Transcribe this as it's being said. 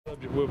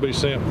Subject will be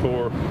sent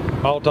for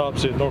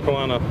autopsy at North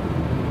Carolina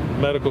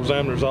Medical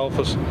Examiner's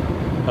Office.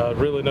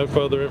 Really no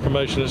further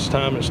information this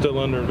time. It's still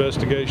under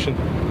investigation.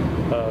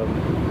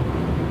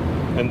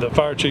 And the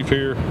fire chief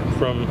here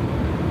from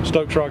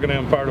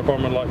Stokes-Rockingham Fire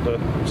Department would like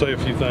to say a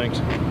few things.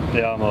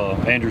 Yeah, I'm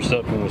Andrew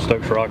Sutton with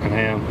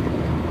Stokes-Rockingham,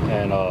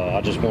 and I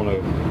just want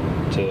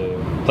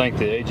to thank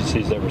the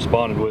agencies that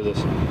responded with us.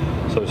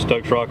 So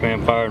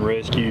Stokes-Rockingham Fire and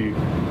Rescue,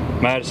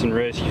 Madison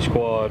Rescue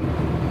Squad,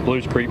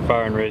 Belews Creek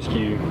Fire and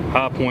Rescue,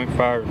 High Point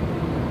Fire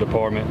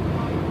Department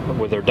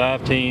with their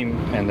dive team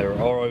and their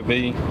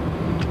ROV,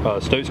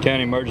 Stokes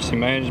County Emergency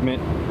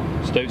Management,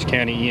 Stokes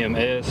County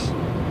EMS,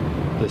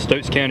 the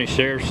Stokes County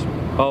Sheriff's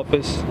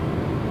Office,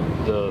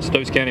 the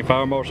Stokes County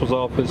Fire Marshal's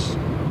Office,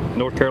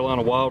 North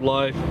Carolina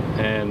Wildlife,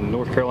 and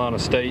North Carolina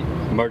State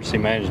Emergency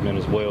Management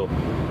as well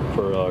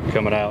for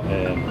coming out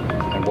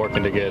and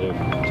working together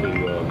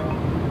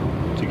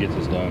to get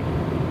this done.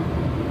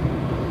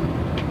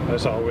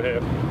 That's all we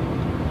have.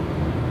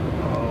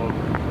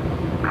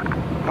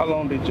 How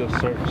long did your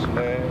search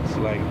last?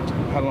 Like,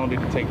 how long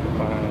did it take to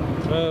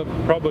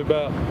find? Probably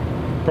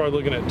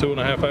looking at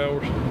 2.5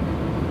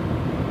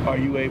 hours. Are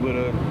you able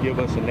to give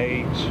us an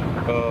age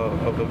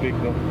of the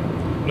victim?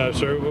 No,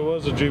 sir. It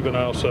was a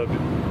juvenile subject.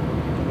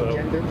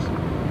 Genders?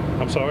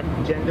 I'm sorry?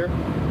 Gender?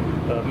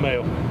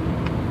 Male.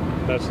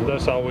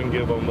 That's all we can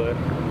give on that.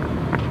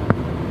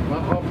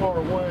 How far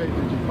away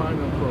did you find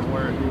him from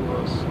where he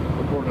was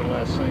reported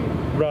last seen?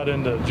 Right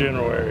in the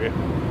general area.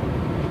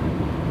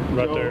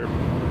 Right there.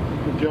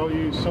 Did y'all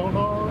use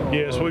sonar?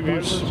 Yes, we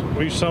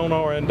use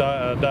sonar and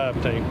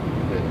dive team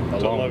to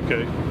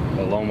locate.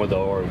 Along with the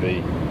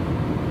ROV.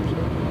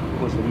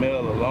 Was the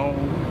male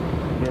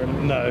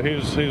alone? No, he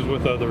was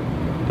with other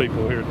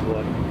people here at the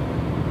lake.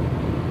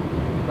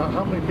 Now,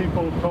 how many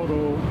people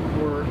total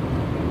were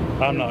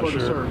I'm not for sure.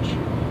 the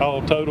search?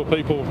 All total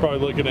people, we're probably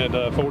looking at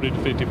 40 to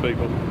 50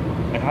 people.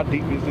 And how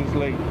deep is this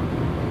lake?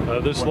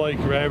 This lake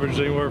averages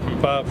anywhere from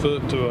 5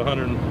 foot to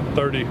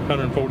 130,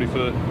 140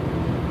 foot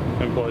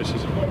in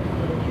places.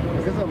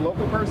 Is this a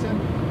local person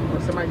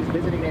or somebody just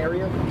visiting the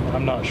area?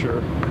 I'm not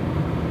sure.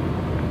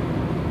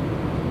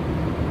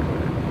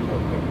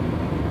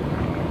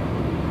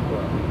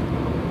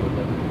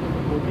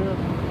 We're good.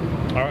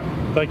 All right,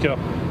 thank y'all.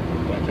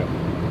 Thank you.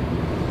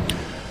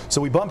 So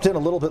we bumped in a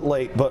little bit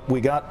late, but we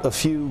got a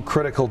few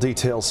critical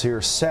details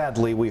here.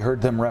 Sadly, we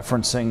heard them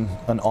referencing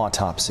an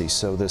autopsy.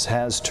 So this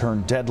has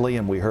turned deadly,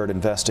 and we heard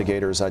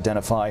investigators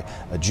identify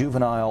a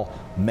juvenile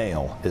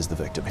male is the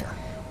victim here.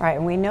 Right,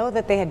 and we know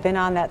that they had been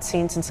on that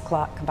scene since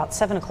about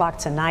 7 o'clock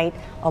tonight.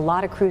 A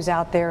lot of crews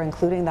out there,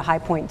 including the High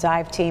Point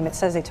dive team. It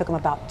says they took them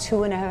about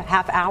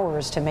 2.5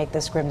 hours to make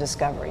this grim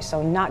discovery,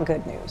 so not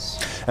good news.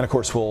 And of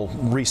course, we'll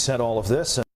reset all of this.